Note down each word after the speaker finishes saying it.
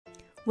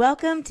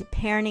Welcome to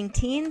Parenting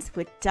Teens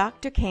with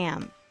Dr.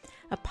 Cam,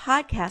 a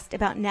podcast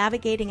about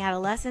navigating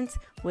adolescence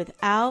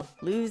without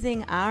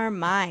losing our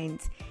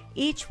minds.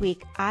 Each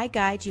week, I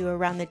guide you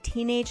around the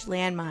teenage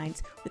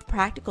landmines with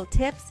practical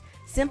tips,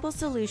 simple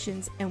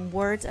solutions, and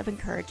words of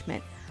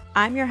encouragement.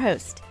 I'm your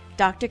host,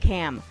 Dr.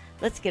 Cam.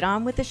 Let's get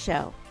on with the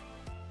show.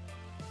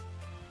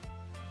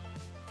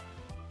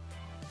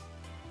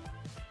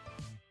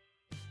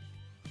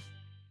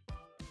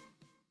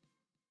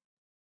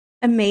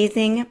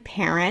 Amazing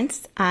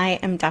parents, I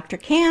am Dr.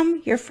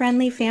 Cam, your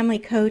friendly family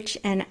coach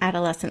and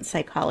adolescent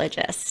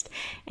psychologist,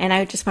 and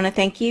I just want to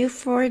thank you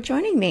for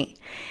joining me.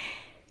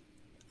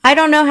 I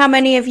don't know how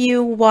many of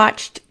you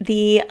watched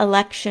the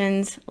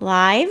elections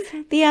live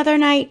the other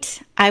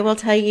night. I will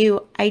tell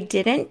you I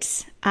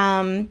didn't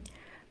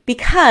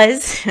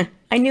because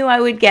I knew I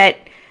would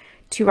get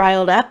too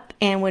riled up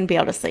and wouldn't be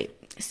able to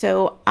sleep.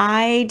 So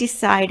I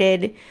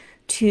decided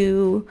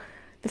to,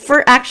 the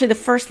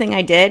first thing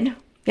I did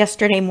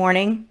yesterday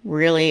morning,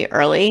 really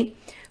early,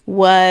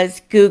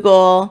 was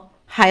Google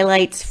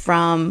highlights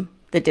from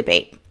the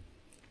debate.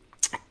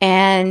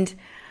 And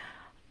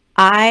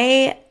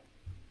I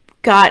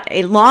got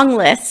a long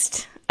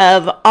list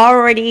of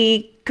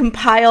already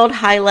compiled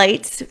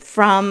highlights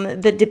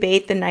from the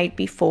debate the night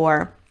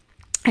before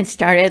and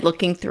started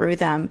looking through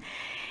them.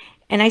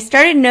 And I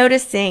started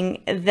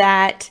noticing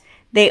that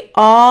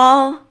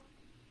I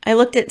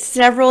looked at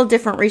several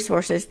different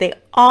resources. They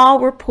all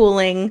were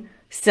pulling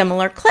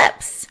similar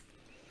clips.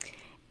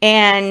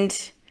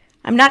 And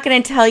I'm not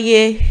going to tell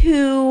you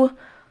who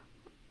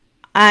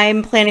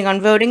I'm planning on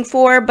voting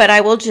for, but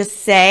I will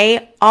just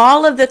say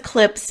all of the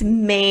clips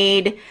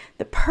made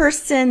the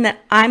person that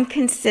I'm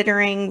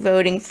considering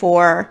voting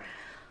for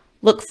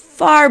look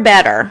far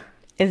better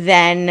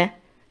than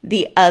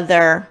the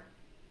other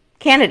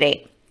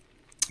candidate.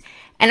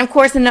 And of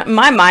course, in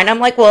my mind, I'm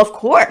like, well, of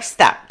course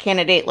that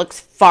candidate looks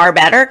far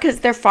better because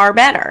they're far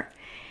better.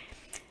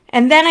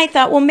 And then I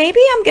thought, well,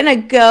 maybe I'm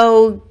going to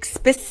go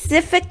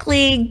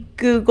specifically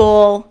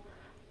Google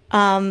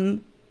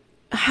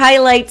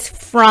highlights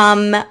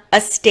from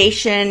a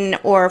station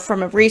or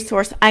from a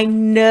resource I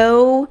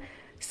know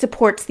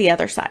supports the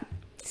other side.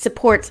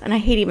 And I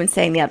hate even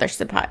saying the other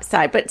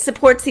side, but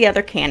supports the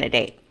other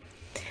candidate.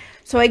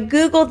 So I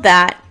Googled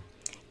that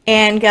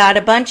and got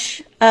a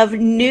bunch of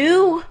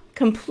new,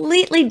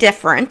 completely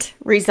different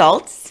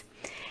results.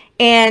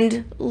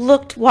 And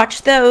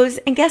watched those,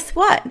 and guess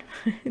what?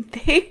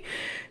 They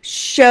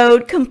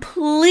showed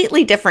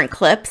completely different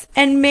clips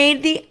and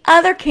made the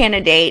other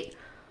candidate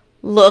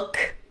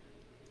look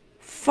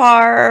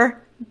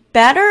far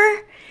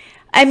better.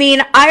 I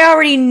mean, I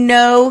already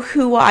know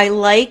who I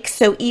like,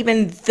 so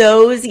even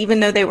though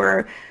they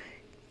were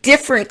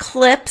different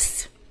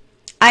clips,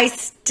 I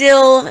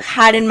still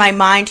had in my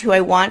mind who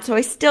I want, so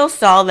I still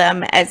saw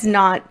them as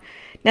not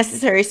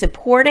necessarily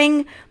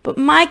supporting, but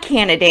my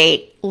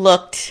candidate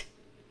looked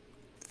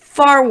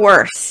far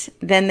worse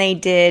than they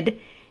did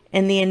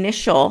in the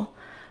initial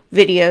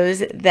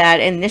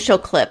initial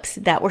clips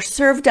that were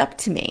served up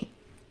to me.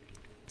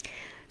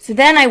 So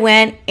then I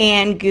went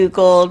and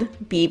Googled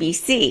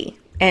BBC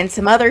and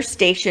some other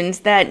stations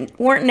that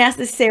weren't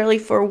necessarily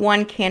for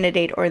one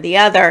candidate or the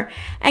other,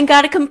 and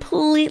got a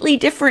completely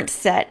different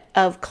set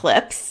of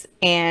clips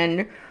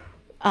and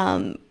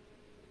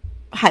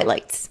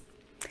highlights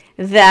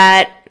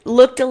that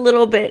looked a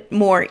little bit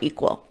more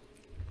equal.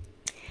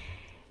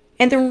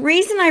 And the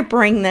reason I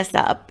bring this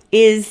up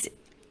is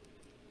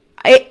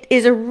it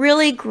is a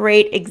really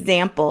great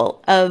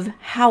example of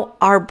how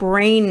our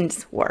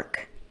brains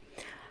work.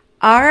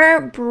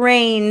 Our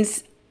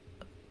brains,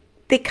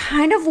 they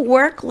kind of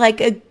work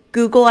like a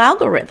Google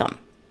algorithm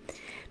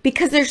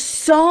because there's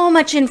so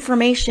much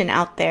information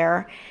out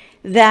there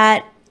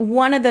that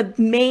one of the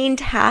main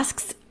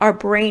tasks our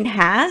brain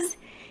has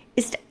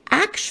is to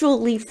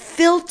actually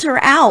filter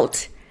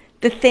out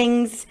the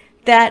things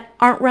that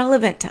aren't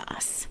relevant to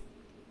us.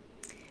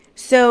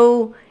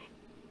 So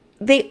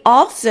they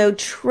also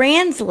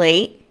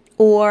translate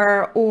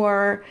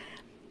or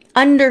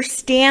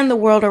understand the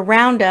world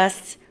around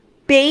us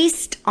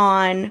based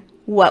on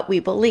what we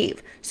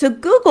believe. So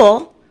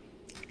Google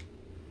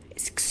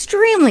is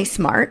extremely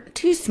smart,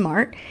 too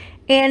smart,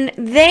 and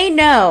they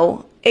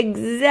know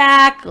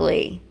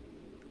exactly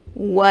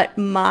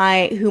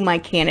who my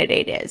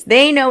candidate is.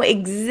 They know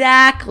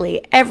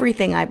exactly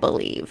everything I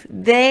believe.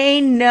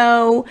 They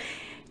know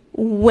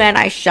when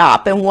I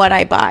shop and what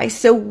I buy.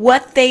 So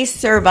what they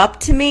serve up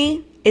to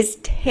me is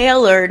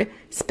tailored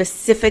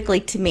specifically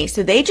to me.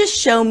 So they just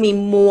show me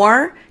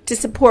more to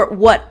support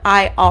what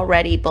I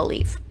already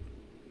believe.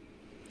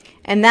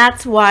 And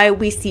that's why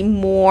we see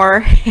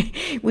more,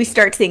 we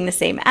start seeing the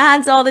same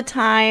ads all the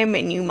time,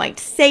 and you might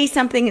say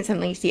something and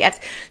suddenly you see ads.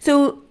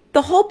 So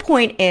the whole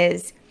point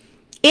is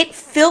it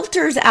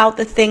filters out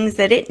the things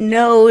that it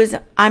knows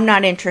I'm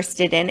not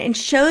interested in and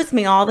shows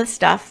me all the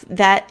stuff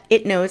that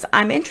it knows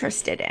I'm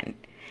interested in.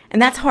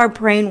 And that's how our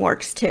brain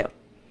works too.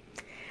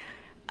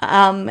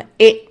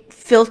 It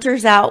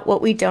filters out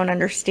what we don't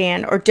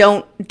understand or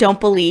don't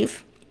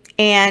believe.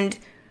 And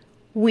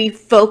we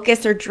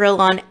focus or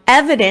drill on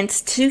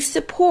evidence to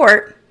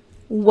support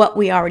what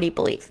we already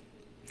believe.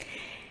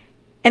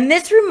 And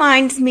this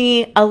reminds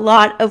me a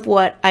lot of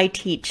what I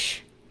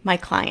teach my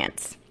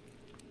clients.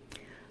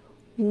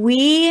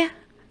 We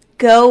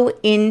go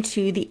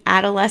into the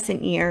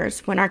adolescent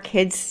years when our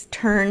kids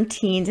turn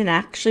teens, and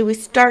actually we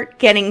start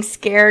getting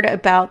scared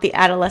about the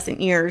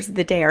adolescent years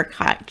the day our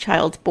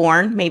child's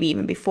born, maybe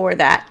even before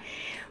that,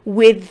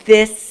 with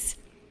this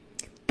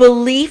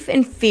belief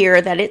and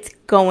fear that it's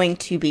going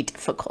to be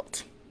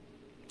difficult.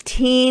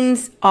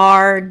 Teens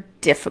are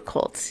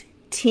difficult.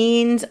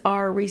 Teens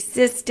are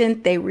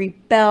resistant. They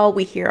rebel.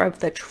 We hear of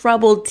the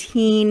troubled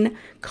teen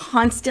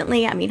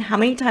constantly. I mean, how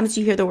many times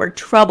do you hear the word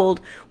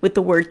troubled with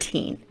the word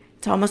teen?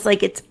 It's almost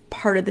like it's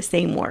part of the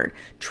same word,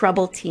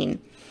 troubled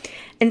teen.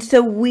 And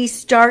so we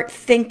start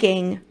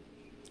thinking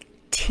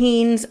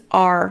teens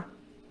are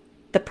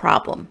the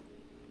problem.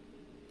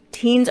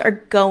 Teens are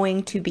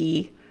going to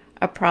be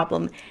a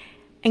problem.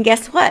 And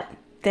guess what?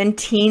 Then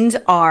teens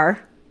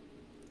are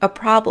a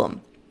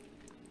problem.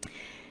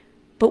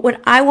 But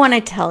what I want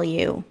to tell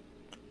you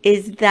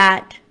is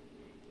that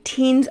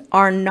teens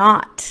are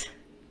not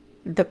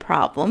the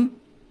problem.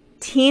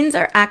 Teens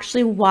are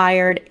actually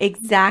wired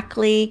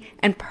exactly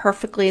and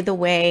perfectly the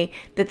way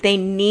that they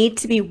need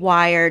to be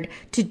wired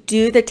to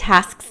do the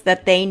tasks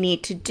that they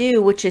need to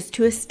do, which is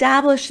to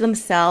establish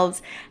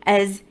themselves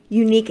as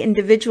unique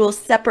individuals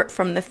separate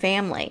from the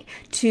family,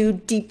 to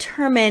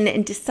determine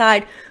and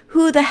decide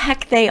who the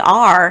heck they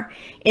are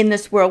in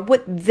this world,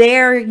 what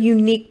their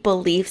unique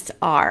beliefs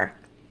are.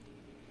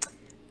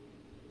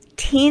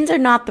 Teens are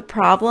not the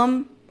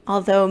problem,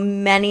 although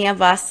many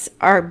of us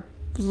are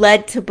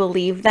led to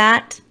believe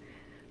that.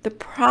 The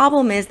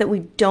problem is that we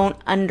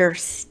don't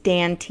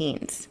understand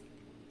teens.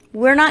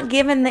 We're not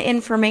given the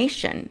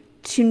information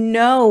to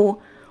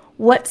know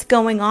what's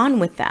going on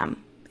with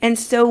them. And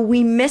so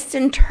we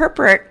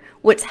misinterpret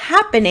what's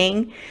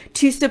happening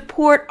to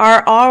support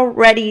our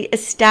already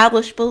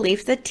established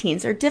beliefs that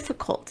teens are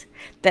difficult,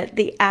 that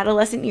the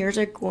adolescent years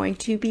are going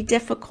to be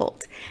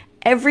difficult.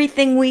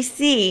 Everything we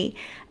see,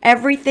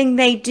 everything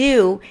they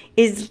do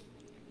is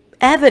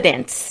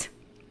evidence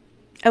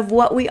of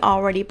what we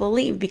already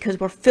believe, because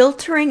we're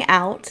filtering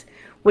out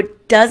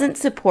what doesn't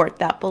support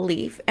that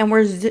belief, and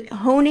we're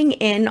honing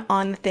in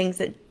on the things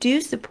that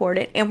do support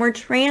it, and we're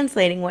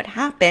translating what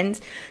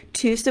happens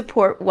to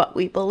support what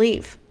we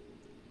believe.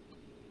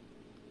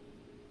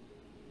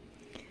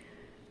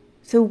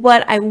 So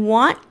what I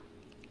want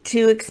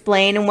to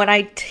explain and what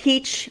I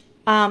teach,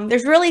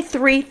 there's really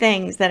three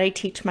things that I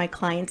teach my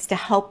clients to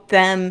help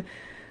them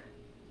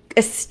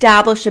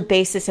establish a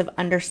basis of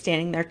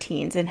understanding their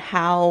teens and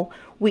how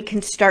we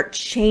can start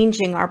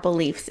changing our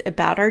beliefs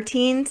about our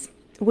teens,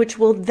 which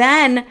will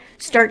then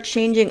start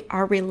changing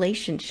our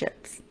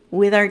relationships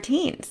with our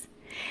teens.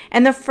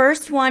 And the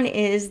first one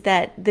is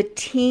that the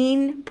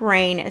teen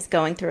brain is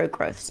going through a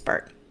growth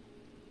spurt.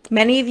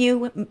 Many of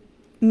you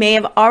may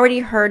have already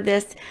heard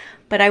this,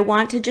 but I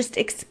want to just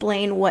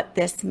explain what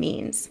this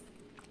means.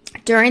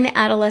 During the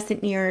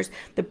adolescent years,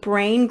 the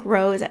brain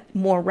grows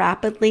more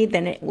rapidly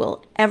than it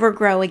will ever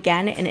grow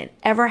again, and it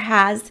ever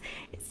has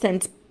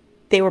since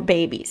they were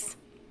babies.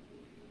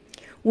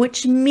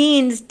 Which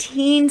means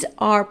teens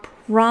are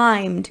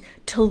primed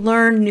to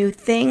learn new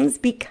things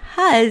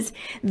because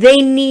they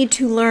need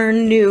to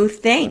learn new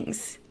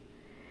things.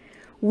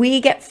 We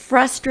get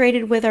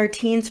frustrated with our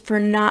teens for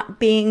not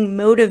being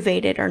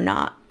motivated or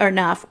not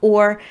enough,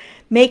 or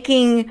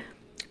making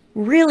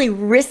really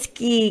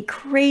risky,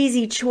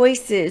 crazy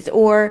choices,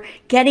 or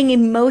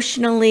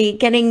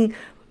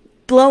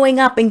blowing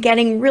up and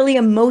getting really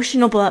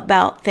emotional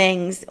about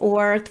things,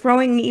 or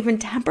throwing even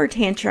temper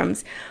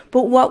tantrums.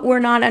 But what we're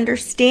not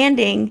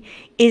understanding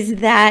is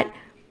that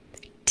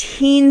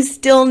teens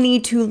still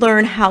need to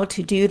learn how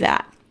to do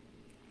that.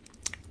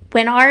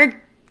 When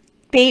our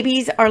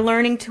babies are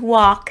learning to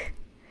walk,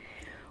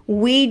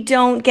 we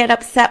don't get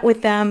upset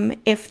with them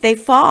if they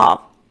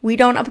fall. We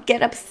don't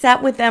get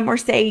upset with them or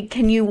say,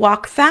 "Can you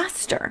walk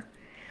faster?"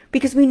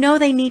 Because we know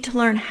they need to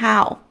learn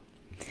how.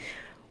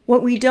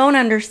 What we don't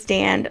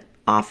understand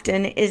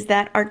often is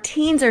that our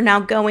teens are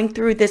now going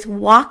through this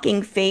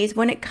walking phase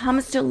when it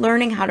comes to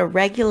learning how to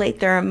regulate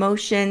their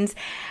emotions,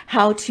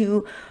 how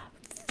to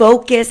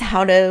focus,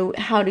 how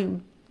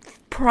to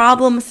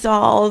problem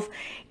solve.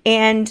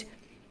 And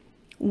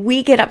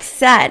we get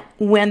upset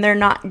when they're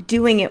not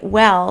doing it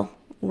well,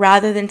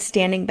 rather than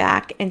standing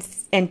back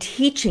and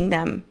teaching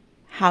them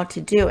how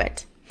to do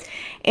it.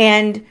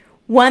 And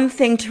one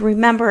thing to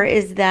remember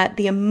is that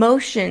the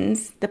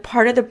emotions, the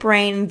part of the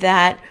brain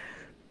that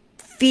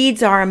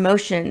feeds our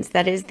emotions,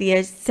 that is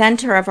the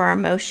center of our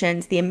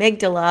emotions, the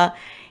amygdala,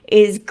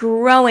 is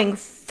growing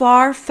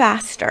far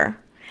faster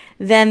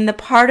than the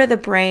part of the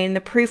brain, the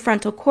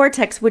prefrontal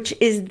cortex, which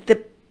is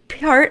the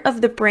part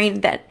of the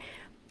brain that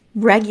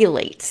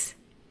regulates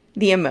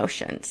the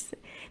emotions,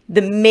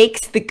 that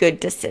makes the good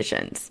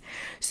decisions.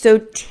 So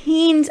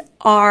teens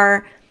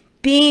are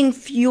being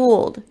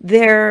fueled,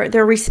 their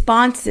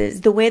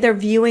responses, the way they're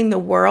viewing the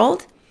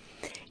world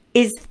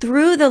is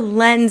through the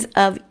lens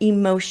of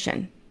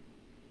emotion.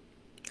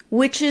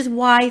 which is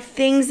why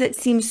things that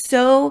seem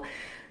so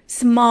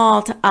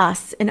small to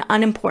us and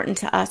unimportant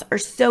to us are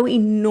so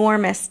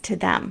enormous to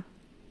them,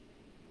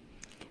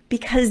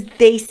 because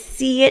they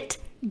see it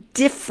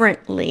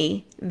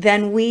differently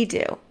than we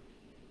do.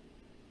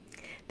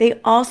 They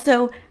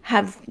also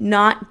have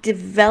not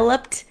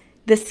developed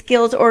the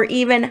skills or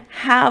even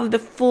have the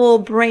full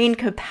brain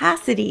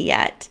capacity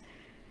yet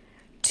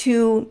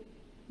to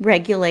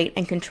regulate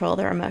and control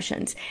their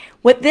emotions.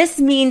 What this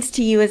means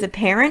to you as a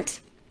parent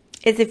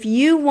is, if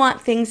you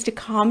want things to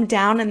calm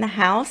down in the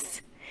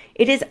house,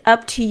 it is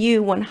up to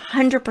you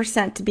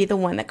 100% to be the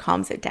one that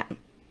calms it down.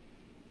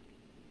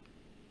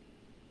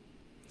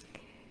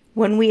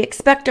 When we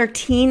expect our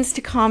teens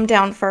to calm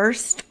down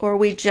first, or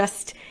we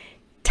just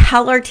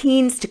tell our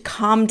teens to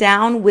calm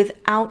down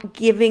without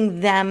giving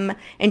them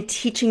and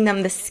teaching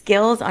them the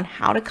skills on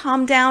how to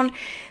calm down,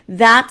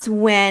 that's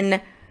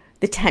when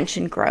the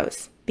tension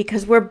grows,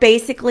 because we're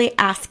basically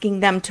asking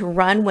them to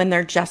run when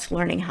they're just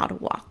learning how to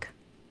walk.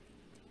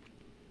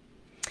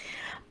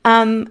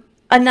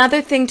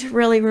 Another thing to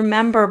really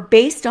remember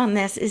based on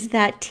this is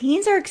that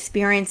teens are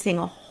experiencing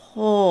a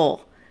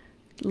whole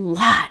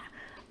lot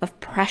of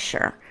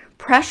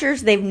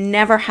pressures they've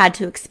never had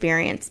to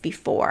experience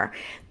before.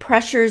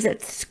 Pressures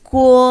at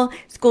school.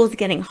 School's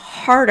getting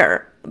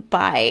harder,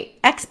 by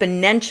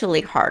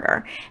exponentially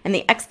harder, and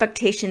the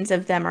expectations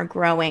of them are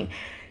growing.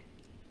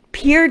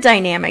 Peer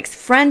dynamics,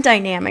 friend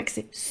dynamics,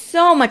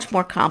 so much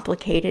more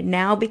complicated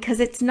now, because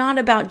it's not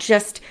about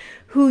just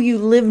who you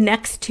live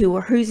next to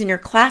or who's in your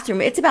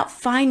classroom. It's about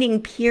finding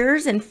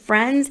peers and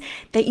friends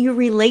that you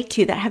relate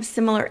to, that have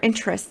similar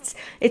interests.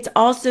 It's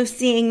also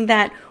seeing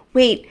that,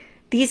 wait,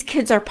 these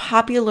kids are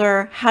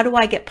popular. How do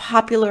I get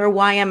popular?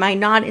 Why am I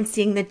not? And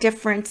seeing the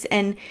difference,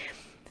 and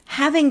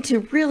having to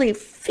really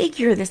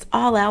figure this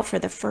all out for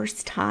the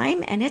first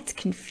time. And it's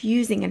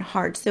confusing and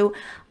hard. So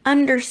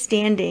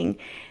understanding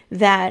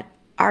that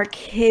our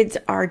kids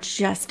are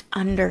just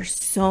under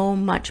so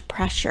much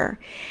pressure,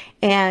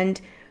 and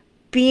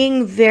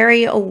being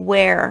very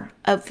aware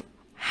of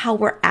how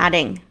we're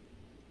adding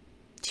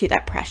to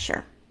that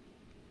pressure.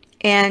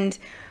 And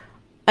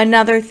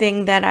another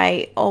thing that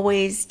I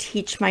always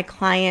teach my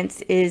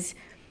clients is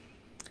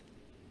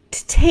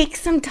to take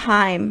some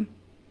time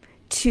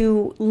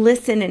to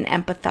listen and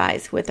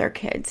empathize with their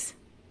kids,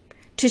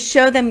 to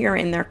show them you're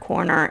in their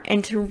corner,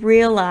 and to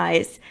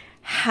realize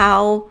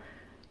how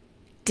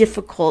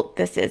difficult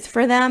this is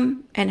for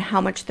them and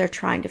how much they're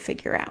trying to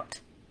figure out.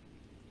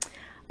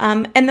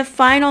 And the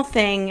final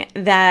thing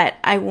that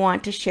I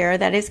want to share,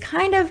 that is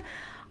kind of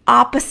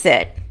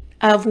opposite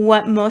of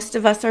what most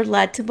of us are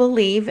led to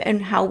believe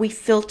and how we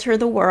filter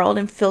the world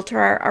and filter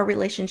our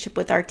relationship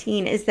with our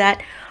teen, is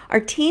that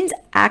our teens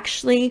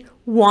actually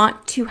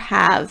want to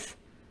have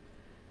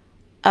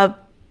a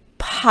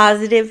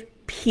positive,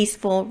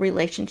 peaceful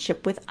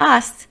relationship with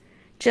us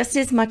just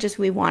as much as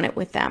we want it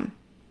with them.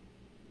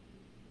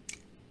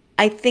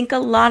 I think a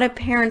lot of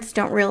parents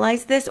don't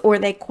realize this, or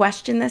they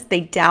question this,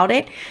 they doubt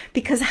it,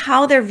 because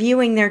how they're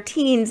viewing their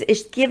teens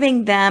is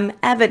giving them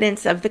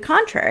evidence of the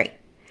contrary.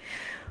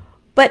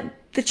 But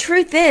the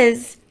truth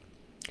is,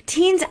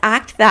 teens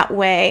act that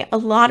way a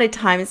lot of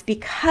times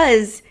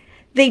because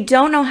they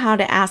don't know how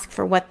to ask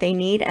for what they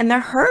need, and they're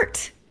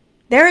hurt.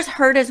 They're as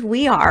hurt as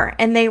we are,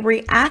 and they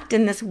react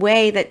in this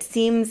way that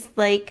seems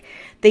like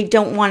they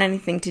don't want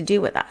anything to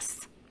do with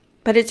us.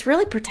 But it's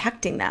really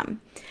protecting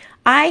them.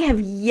 I have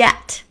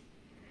yet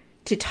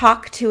to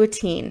talk to a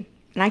teen,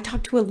 and I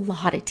talk to a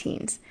lot of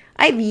teens.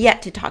 I've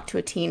yet to talk to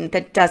a teen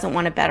that doesn't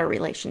want a better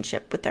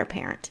relationship with their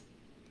parent.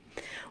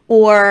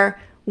 Or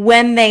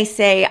when they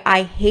say,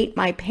 I hate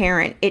my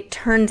parent, it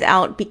turns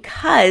out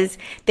because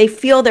they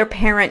feel their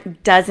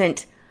parent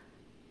doesn't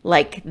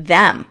like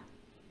them,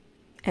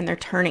 and they're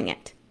turning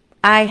it.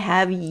 I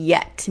have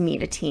yet to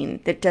meet a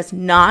teen that does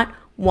not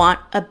want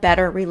a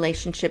better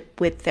relationship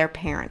with their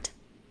parent.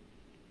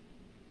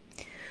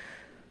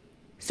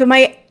 So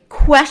my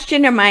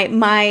question, or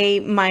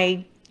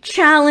my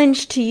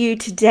challenge to you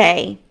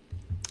today,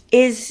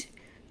 is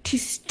to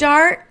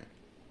start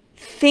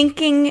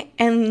thinking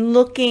and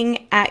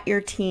looking at your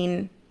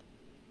teen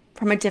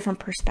from a different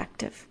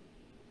perspective.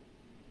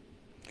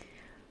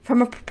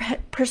 From a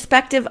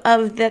perspective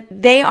of that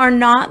they are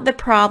not the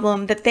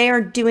problem, that they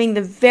are doing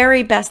the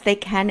very best they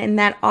can, and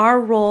that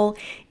our role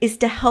is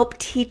to help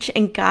teach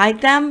and guide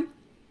them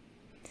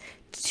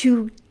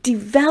to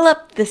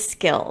develop the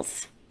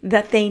skills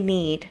that they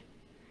need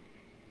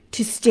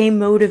to stay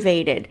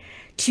motivated,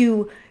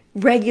 to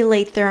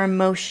regulate their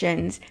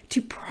emotions, to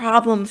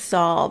problem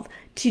solve,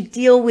 to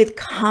deal with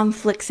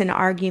conflicts and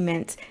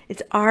arguments.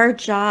 It's our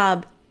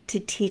job to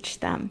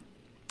teach them.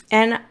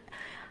 And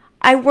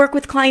I work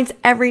with clients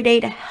every day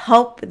to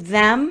help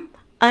them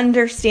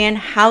understand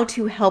how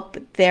to help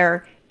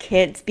their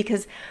kids,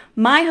 because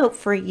my hope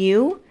for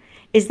you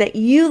is that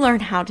you learn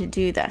how to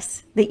do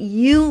this, that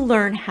you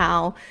learn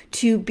how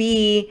to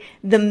be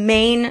the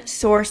main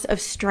source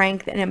of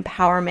strength and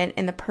empowerment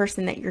and the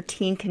person that your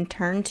teen can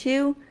turn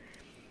to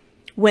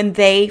when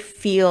they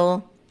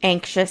feel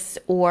anxious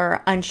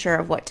or unsure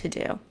of what to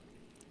do.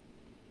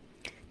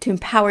 to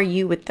empower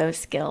you with those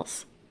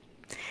skills.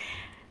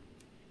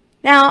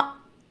 Now,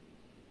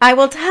 I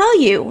will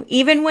tell you,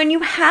 even when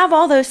you have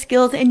all those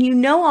skills and you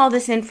know all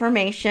this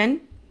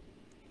information,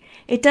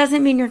 it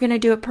doesn't mean you're going to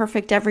do it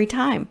perfect every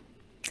time.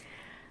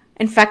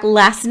 In fact,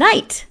 last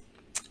night,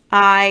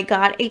 I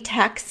got a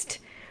text,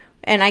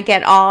 and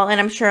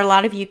I'm sure a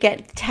lot of you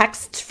get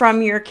texts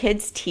from your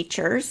kids'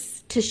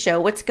 teachers to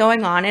show what's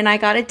going on. And I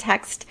got a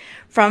text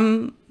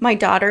from my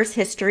daughter's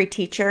history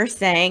teacher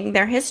saying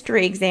their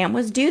history exam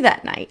was due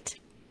that night.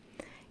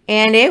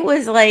 And it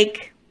was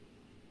like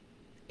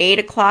 8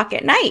 o'clock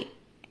at night.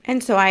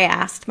 And so I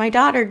asked my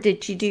daughter,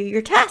 did you do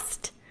your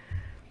test?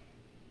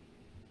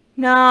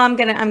 No, I'm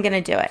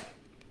gonna do it.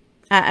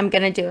 I'm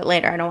gonna do it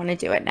later. I don't want to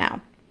do it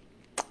now.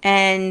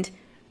 And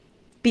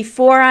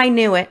before I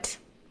knew it,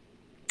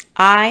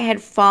 I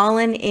had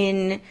fallen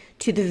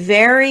into the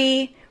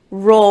very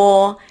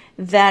role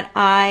that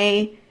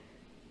I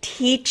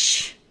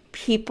teach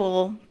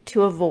people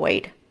to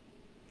avoid.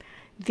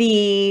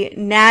 The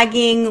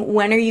nagging,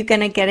 when are you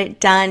going to get it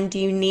done? Do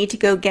you need to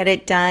go get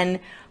it done?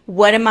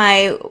 What am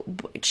I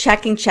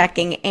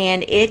checking?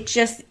 And it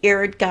just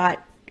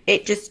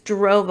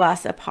drove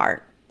us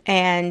apart.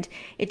 And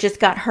it just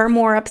got her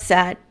more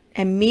upset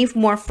and me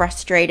more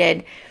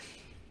frustrated.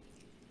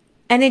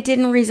 And it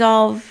didn't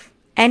resolve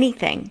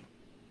anything.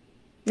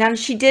 Now,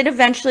 she did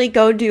eventually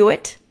go do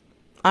it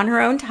on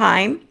her own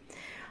time.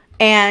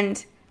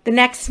 And the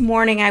next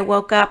morning I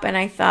woke up and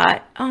I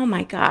thought, oh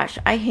my gosh,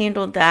 I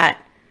handled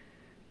that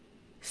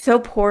so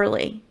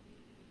poorly.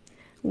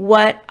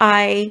 What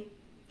I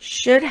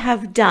should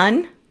have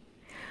done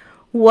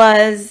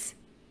was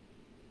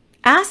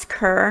ask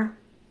her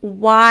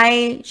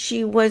why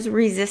she was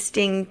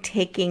resisting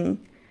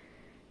taking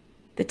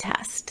the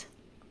test.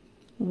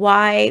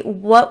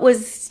 What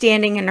was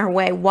standing in her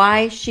way?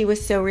 Why she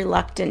was so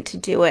reluctant to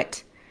do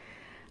it.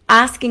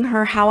 Asking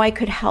her how I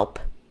could help,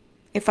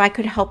 if I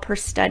could help her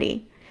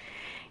study.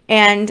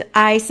 And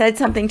I said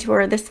something to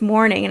her this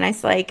morning, and I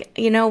was like,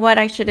 you know what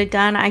I should have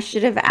done? I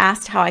should have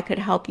asked how I could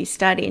help you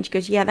study. And she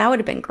goes, yeah, that would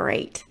have been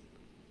great.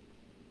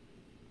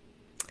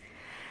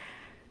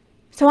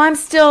 So I'm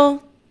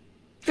still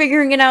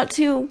figuring it out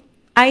too.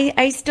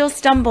 I still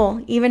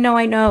stumble, even though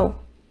I know.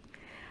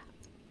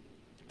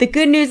 The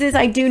good news is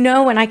I do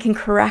know and I can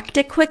correct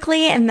it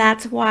quickly, and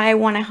that's why I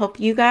want to help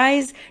you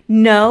guys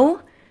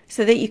know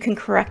so that you can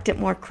correct it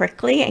more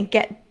quickly and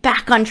get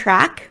back on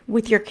track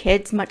with your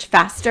kids much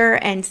faster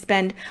and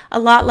spend a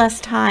lot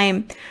less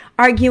time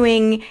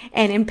arguing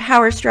and in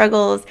power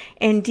struggles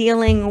and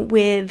dealing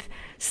with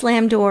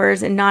slam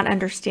doors and not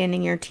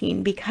understanding your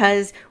teen.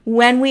 Because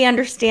when we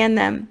understand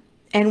them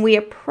and we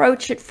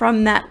approach it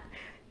from that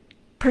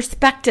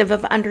perspective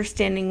of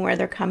understanding where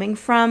they're coming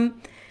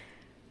from,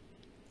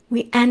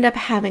 we end up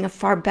having a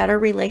far better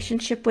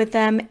relationship with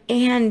them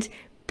and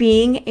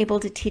being able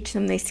to teach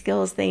them the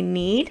skills they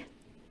need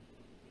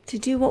to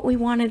do what we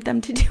wanted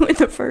them to do in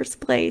the first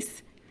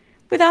place,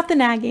 without the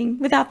nagging,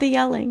 without the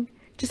yelling,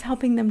 just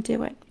helping them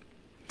do it.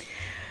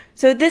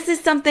 So this is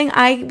something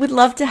I would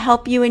love to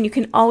help you, and you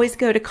can always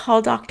go to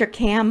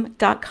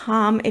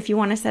calldrcam.com if you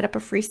want to set up a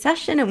free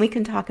session, and we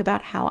can talk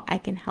about how I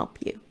can help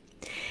you.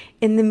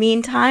 In the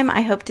meantime,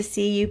 I hope to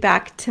see you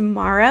back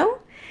tomorrow.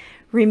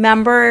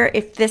 Remember,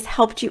 if this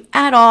helped you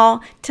at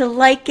all, to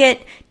like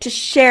it, to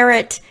share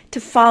it, to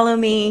follow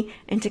me,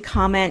 and to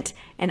comment,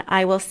 and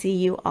I will see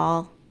you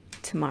all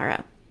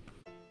tomorrow.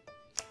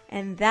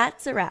 And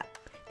that's a wrap.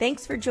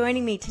 Thanks for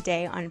joining me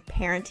today on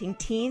Parenting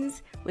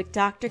Teens with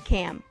Dr.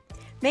 Cam.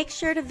 Make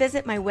sure to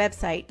visit my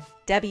website,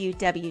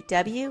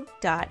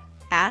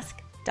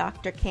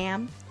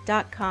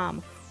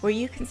 www.askdrcam.com, where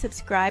you can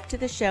subscribe to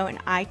the show in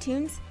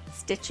iTunes,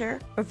 Stitcher,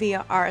 or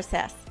via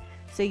RSS,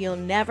 so you'll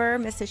never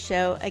miss a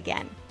show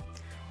again.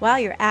 While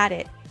you're at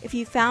it, if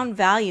you found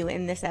value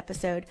in this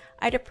episode,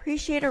 I'd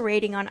appreciate a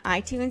rating on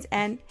iTunes,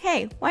 and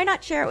hey, why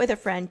not share it with a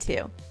friend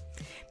too?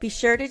 Be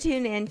sure to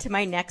tune in to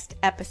my next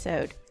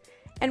episode.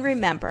 And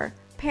remember,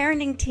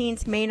 parenting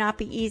teens may not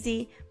be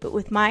easy, but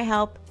with my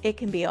help, it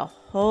can be a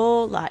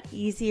whole lot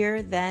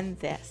easier than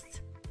this.